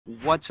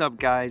What's up,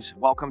 guys?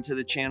 Welcome to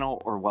the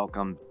channel, or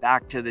welcome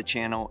back to the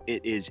channel.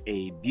 It is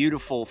a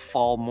beautiful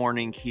fall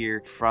morning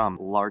here from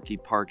Larky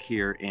Park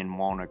here in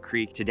Walnut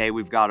Creek. Today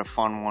we've got a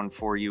fun one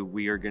for you.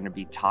 We are going to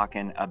be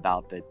talking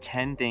about the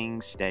 10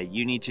 things that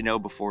you need to know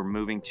before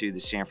moving to the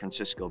San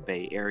Francisco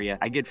Bay Area.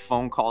 I get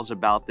phone calls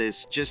about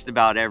this just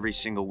about every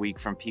single week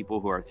from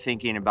people who are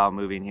thinking about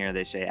moving here.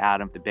 They say,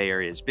 Adam, the Bay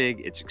Area is big,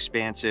 it's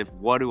expansive.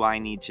 What do I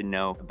need to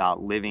know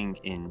about living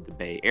in the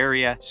Bay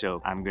Area? So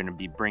I'm going to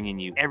be bringing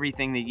you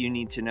everything that you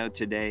need to know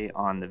today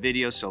on the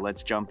video, so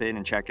let's jump in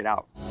and check it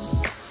out.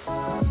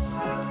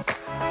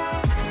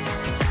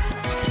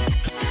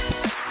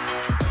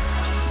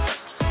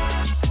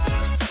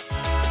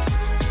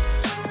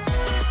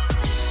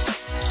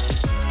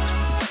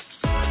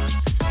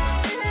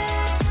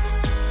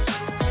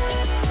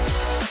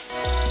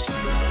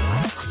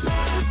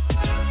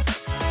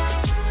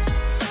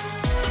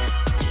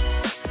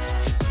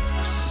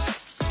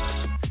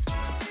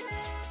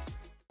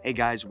 Hey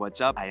guys,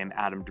 what's up? I am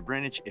Adam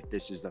Dobrinich. If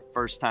this is the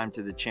first time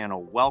to the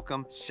channel,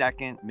 welcome.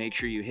 Second, make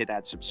sure you hit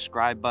that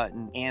subscribe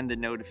button and the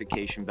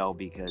notification bell,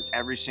 because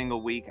every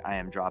single week I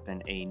am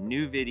dropping a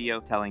new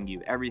video telling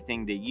you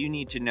everything that you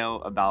need to know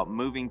about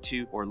moving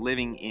to or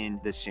living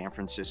in the San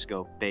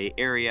Francisco Bay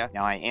Area.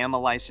 Now, I am a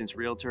licensed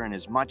realtor, and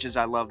as much as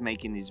I love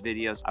making these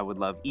videos, I would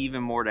love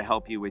even more to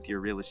help you with your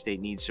real estate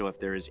needs. So if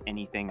there is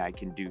anything I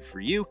can do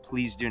for you,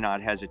 please do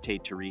not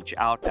hesitate to reach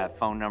out. That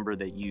phone number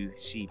that you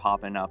see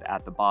popping up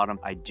at the bottom,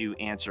 I do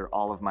answer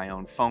all of my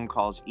own phone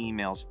calls,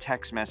 emails,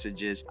 text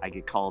messages. I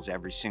get calls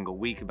every single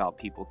week about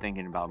people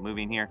thinking about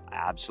moving here. I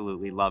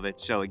absolutely love it.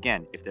 So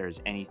again, if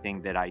there's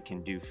anything that I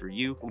can do for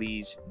you,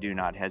 please do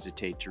not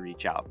hesitate to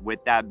reach out.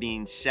 With that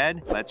being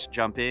said, let's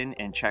jump in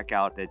and check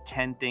out the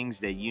 10 things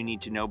that you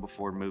need to know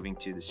before moving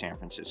to the San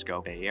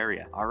Francisco Bay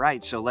Area. All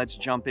right, so let's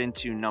jump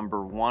into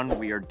number one.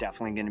 We are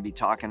definitely going to be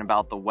talking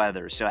about the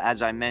weather. So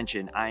as I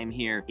mentioned, I'm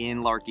here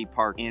in Larky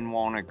Park in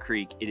Walnut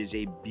Creek. It is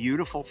a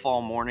beautiful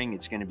fall morning.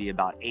 It's going to be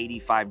about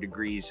 85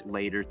 degrees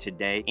later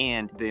today.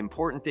 And the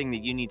important thing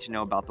that you need to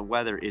know about the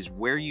weather is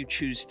where you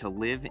choose to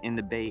live in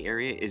the Bay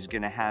Area is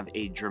going to have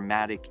a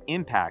dramatic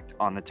impact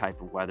on the type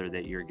of weather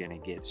that you're going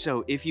to get.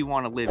 So if you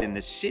want to live in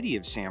the city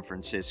of San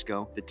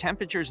Francisco, the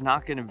temperature is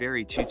not going to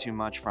vary too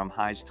much from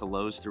highs to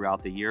lows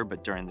throughout the year,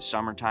 but during the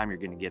summertime, you're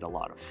going to get a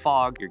lot of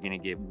fog. You're going to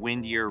get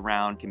windier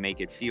around, can make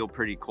it feel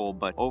pretty cold,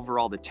 but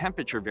overall the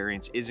temperature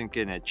variance isn't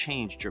going to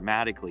change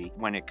dramatically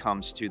when it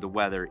comes to the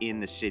weather in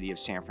the city of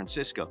San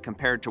Francisco.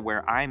 Compared to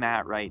where I'm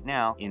at right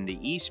now in the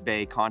East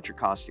Bay, Contra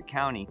Costa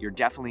County, you're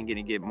definitely going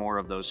to get more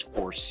of those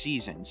four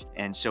seasons.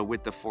 And so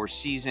with the four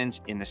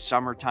seasons, in the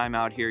summertime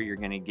out here, you're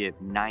going to get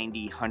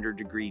 90,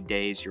 100-degree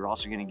days. You're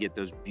also going to get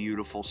those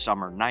beautiful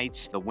summer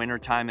nights. The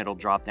wintertime, it'll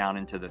drop down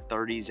into the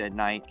 30s at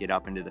night, get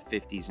up into the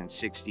 50s and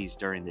 60s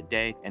during the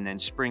day. And then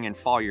spring and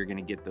fall, you're going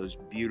to get those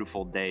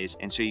beautiful days.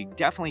 And so you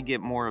definitely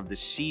get more of the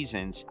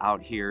seasons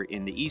out here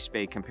in the East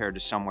Bay compared to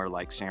somewhere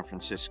like San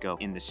Francisco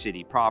in the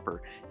city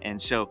proper.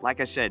 And so, like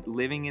I said,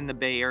 living in the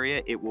Bay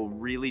Area, it will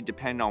really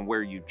depend on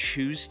where you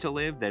choose to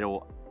live, that it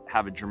will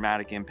have a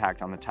dramatic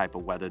impact on the type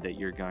of weather that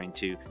you're going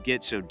to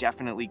get. So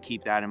definitely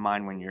keep that in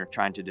mind when you're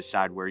trying to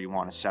decide where you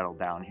want to settle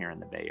down here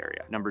in the Bay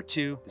Area. Number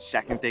two, the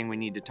second thing we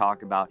need to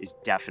talk about is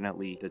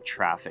definitely the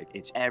traffic.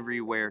 It's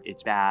everywhere.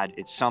 It's bad.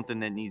 It's something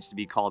that needs to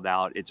be called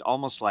out. It's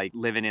almost like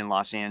living in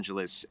Los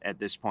Angeles at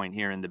this point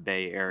here in the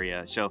Bay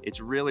Area. So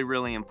it's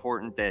really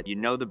important that you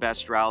know the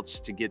best routes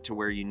to get to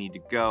where you need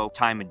to go,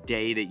 time of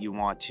day that you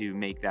want to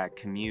make that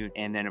commute,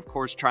 and then of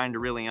course trying to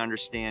really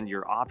understand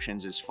your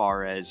options as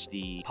far as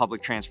the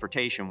public transportation,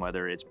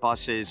 whether it's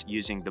buses,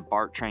 using the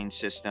BART train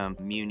system,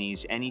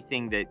 munis,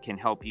 anything that can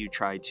help you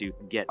try to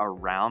get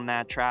around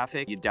that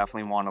traffic, you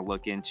definitely want to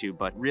look into.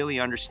 But really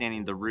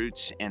understanding the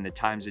routes and the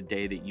times of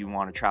day that you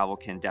want to travel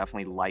can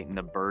definitely lighten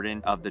the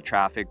burden of the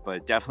traffic,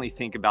 but definitely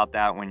think about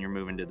that when you're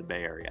moving to the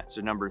Bay Area.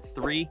 So number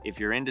three, if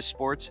you're into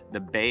sports, the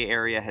Bay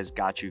Area has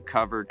got you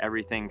covered.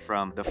 Everything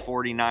from the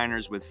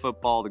 49ers with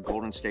football, the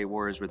Golden State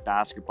Warriors with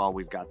basketball,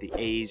 we've got the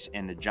A's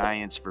and the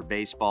Giants for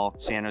baseball,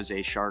 San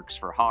Jose Sharks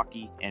for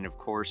hockey, and of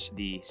course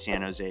the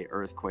San Jose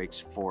Earthquakes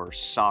for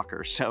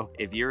soccer. So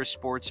if you're a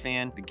sports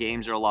fan, the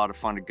games are a lot of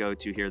fun to go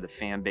to here. The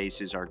fan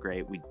bases are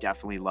great. We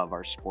definitely love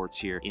our sports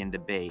here in the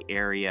Bay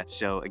Area.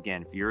 So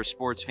again, if you're a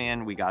sports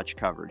fan, we got you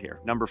covered here.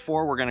 Number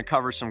four, we're going to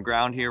cover some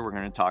ground here. We're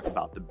going to talk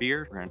about the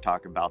beer, we're going to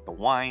talk about the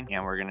wine,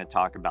 and we're going to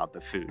talk about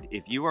the food.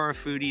 If you are a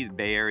foodie, the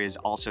Bay Area is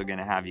also going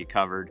to have you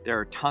covered. There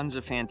are tons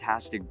of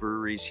fantastic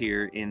breweries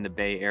here in the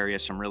Bay Area,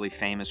 some really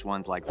famous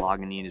ones like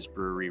Lagunitas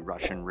Brewery,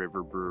 Russian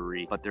River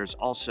Brewery, but there's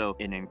also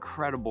an incredible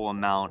incredible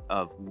amount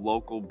of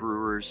local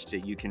brewers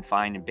that you can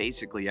find in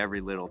basically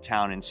every little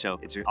town. And so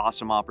it's an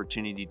awesome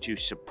opportunity to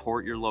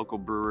support your local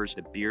brewers.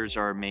 The beers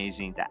are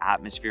amazing. The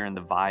atmosphere and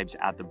the vibes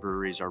at the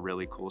breweries are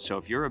really cool. So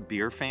if you're a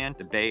beer fan,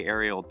 the Bay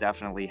Area will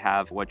definitely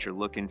have what you're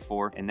looking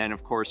for. And then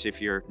of course,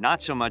 if you're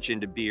not so much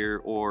into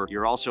beer or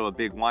you're also a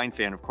big wine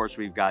fan, of course,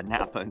 we've got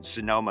Napa and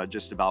Sonoma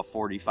just about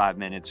 45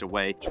 minutes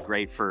away. It's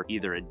great for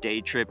either a day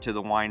trip to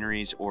the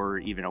wineries or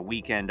even a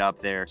weekend up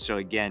there. So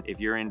again, if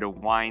you're into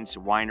wines,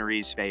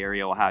 wineries, Bay Area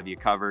will have you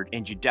covered.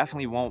 And you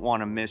definitely won't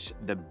want to miss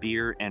the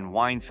beer and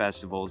wine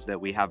festivals that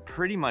we have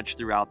pretty much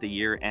throughout the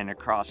year and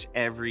across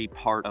every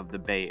part of the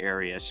Bay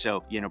Area.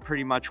 So, you know,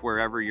 pretty much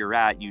wherever you're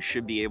at, you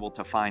should be able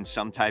to find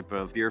some type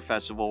of beer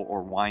festival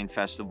or wine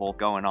festival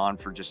going on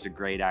for just a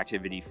great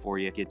activity for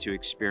you. Get to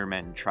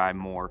experiment and try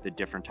more of the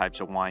different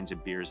types of wines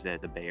and beers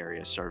that the Bay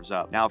Area serves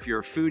up. Now, if you're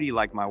a foodie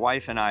like my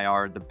wife and I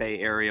are, the Bay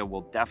Area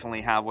will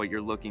definitely have what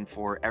you're looking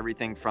for.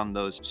 Everything from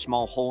those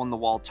small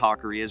hole-in-the-wall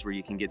taquerias where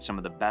you can get some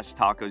of the best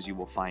tacos you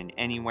will find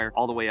anywhere,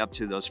 all the way up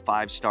to those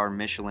 5-star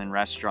Michelin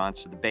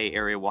restaurants. The Bay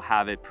Area will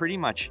have it pretty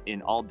much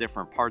in all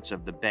different parts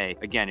of the Bay.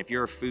 Again, if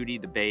you're a foodie,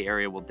 the Bay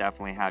Area will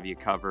definitely have you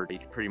covered. You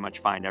can pretty much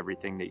find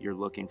everything that you're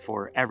looking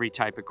for, every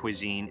type of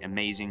cuisine,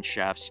 amazing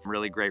chefs,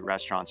 really great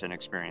restaurants and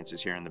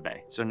experiences here in the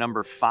Bay. So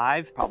number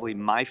 5, probably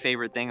my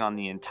favorite thing on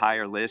the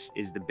entire list,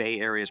 is the Bay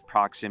Area's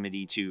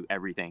proximity to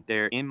everything.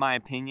 There, in my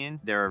opinion,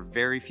 there are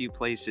very few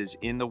places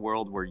in the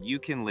world where you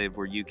can live,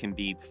 where you can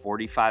be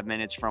 45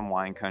 minutes from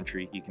wine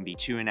country, you can be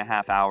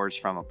 2.5 hours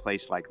from a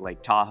place like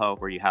Lake Tahoe,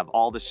 where you have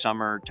all the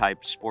summer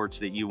type sports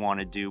that you want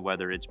to do,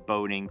 whether it's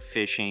boating,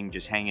 fishing,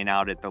 just hanging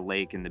out at the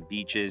lake and the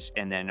beaches.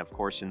 And then of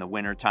course in the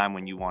winter time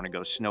when you want to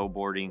go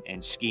snowboarding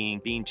and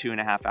skiing, being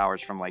 2.5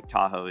 hours from Lake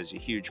Tahoe is a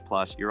huge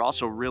plus. You're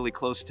also really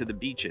close to the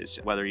beaches,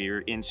 whether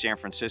you're in San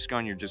Francisco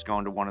and you're just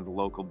going to one of the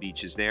local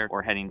beaches there,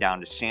 or heading down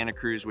to Santa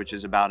Cruz, which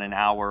is about an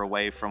hour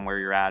away from where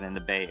you're at in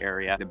the Bay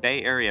Area. The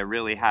Bay Area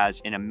really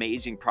has an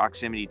amazing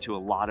proximity to a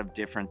lot of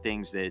different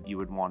things that you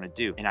would want to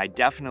do. And I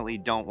definitely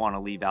don't want to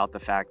leave out the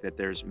fact that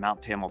there's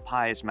Mount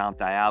Tamalpais, Mount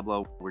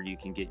Diablo, where you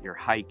can get your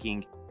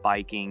hiking,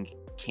 biking,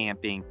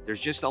 camping.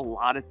 There's just a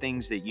lot of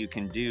things that you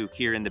can do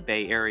here in the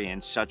Bay Area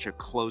in such a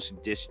close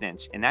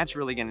distance. And that's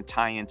really going to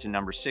tie into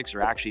number 6,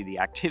 or actually the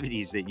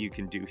activities that you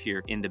can do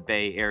here in the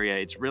Bay Area.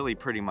 It's really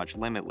pretty much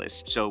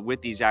limitless. So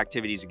with these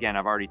activities, again,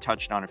 I've already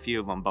touched on a few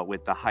of them, but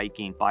with the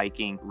hiking,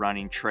 biking,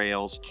 running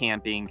trails,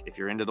 camping, if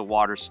you're into the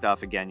water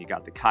stuff, again, you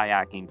got the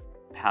kayaking,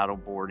 paddle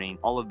boarding,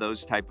 all of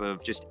those type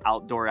of just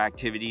outdoor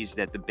activities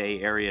that the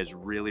Bay Area is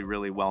really,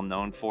 really well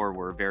known for.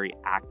 We're a very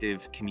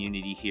active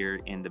community here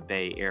in the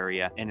Bay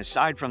Area. And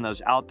aside from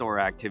those outdoor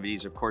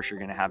activities, of course, you're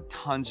going to have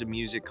tons of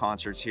music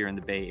concerts here in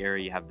the Bay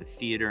Area. You have the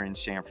theater in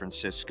San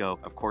Francisco,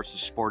 of course, the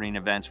sporting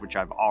events, which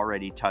I've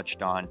already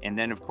touched on. And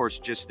then, of course,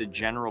 just the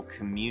general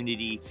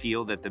community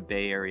feel that the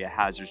Bay Area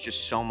has. There's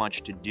just so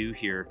much to do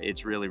here.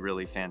 It's really,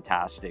 really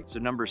fantastic. So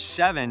number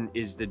 7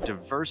 is the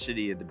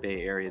diversity of the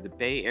Bay Area. The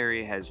Bay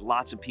Area has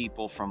lots of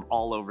people from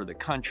all over the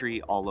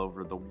country, all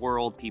over the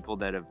world, people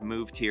that have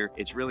moved here.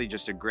 It's really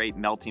just a great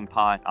melting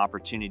pot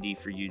opportunity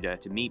for you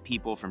to meet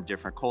people from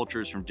different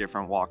cultures, from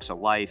different walks of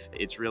life.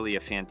 It's really a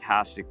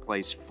fantastic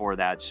place for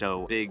that.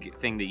 So big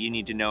thing that you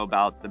need to know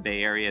about the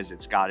Bay Area is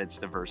it's got its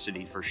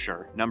diversity for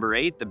sure. Number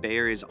 8, the Bay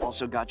Area's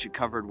also got you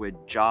covered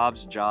with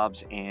jobs,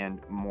 and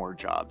more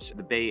jobs.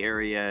 The Bay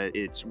Area,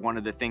 it's one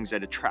of the things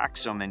that attracts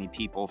so many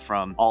people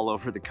from all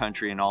over the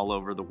country and all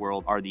over the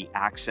world are the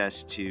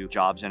access to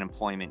jobs and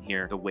employment here.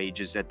 The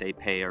wages that they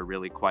pay are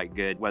really quite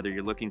good. Whether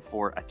you're looking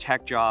for a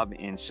tech job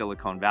in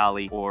Silicon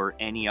Valley or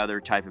any other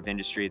type of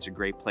industry, it's a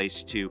great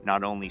place to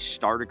not only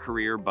start a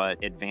career,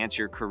 but advance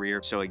your career.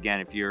 So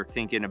again, if you're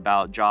thinking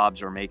about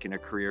jobs or making a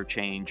career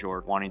change or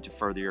wanting to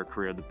further your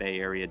career, the Bay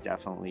Area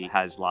definitely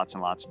has lots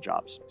and lots of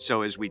jobs.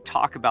 So as we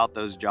talk about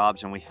those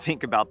jobs and we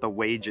think about the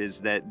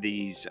wages that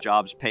these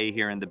jobs pay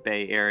here in the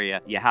Bay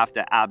Area, you have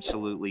to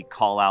absolutely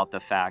call out the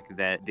fact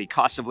that the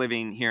cost of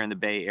living here in the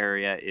Bay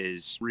Area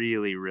is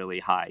really, really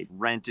high.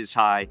 Rent is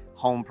high,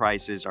 home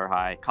prices are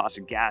high, cost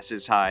of gas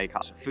is high,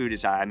 cost of food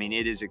is high. I mean,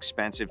 it is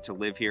expensive to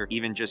live here.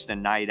 Even just a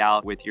night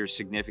out with your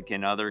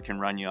significant other can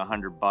run you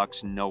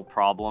 $100, no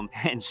problem.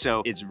 And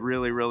so it's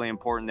really, really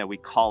important that we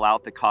call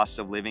out the cost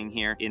of living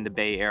here in the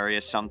Bay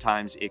Area.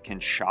 Sometimes it can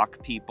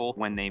shock people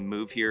when they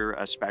move here,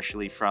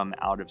 especially from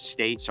out of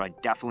state. So I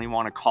definitely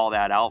want to call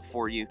that out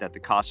for you, that the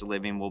cost of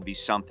living will be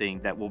something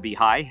that will be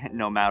high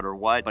no matter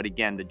what. But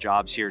again, the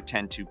jobs here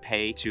tend to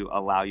pay to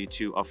allow you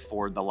to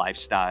afford the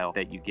lifestyle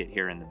that you get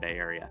here in the Bay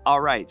Area. All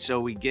right, so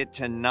we get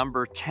to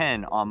number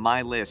 10 on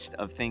my list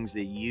of things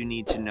that you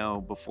need to know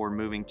before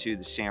moving to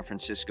the San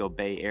Francisco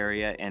Bay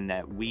Area, and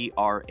that we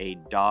are a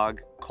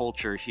dog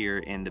culture here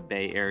in the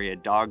Bay Area.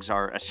 Dogs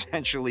are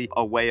essentially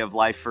a way of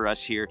life for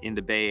us here in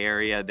the Bay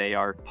Area. They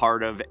are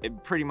part of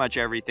pretty much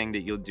everything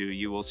that you'll do.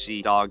 You will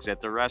see dogs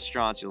at the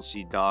restaurants, you'll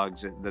see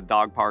dogs at the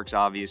dog parks,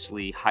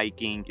 obviously,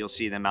 hiking. You'll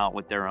see them out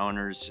with their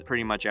owners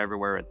pretty much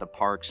everywhere at the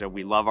park. So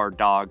we love our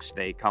dogs.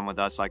 They come with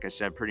us, like I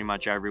said, pretty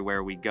much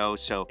everywhere we go.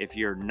 So if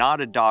you're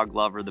not a dog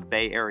lover, the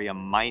Bay Area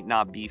might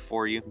not be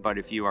for you, but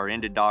if you are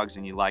into dogs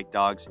and you like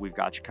dogs, we've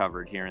got you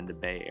covered here in the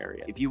Bay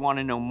Area. If you want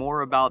to know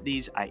more about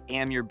these, I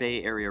am your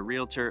Bay Area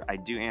realtor. I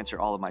do answer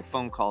all of my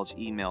phone calls,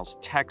 emails,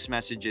 text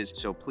messages.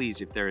 So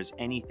please, if there is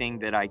anything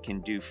that I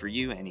can do for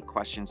you, any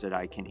questions that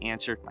I can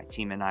answer, my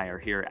team and I are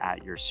here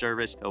at your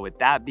service. So with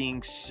that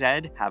being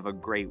said, have a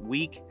great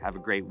week, have a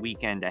great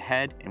weekend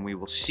ahead, and we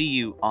will see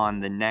you on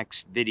the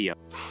next video.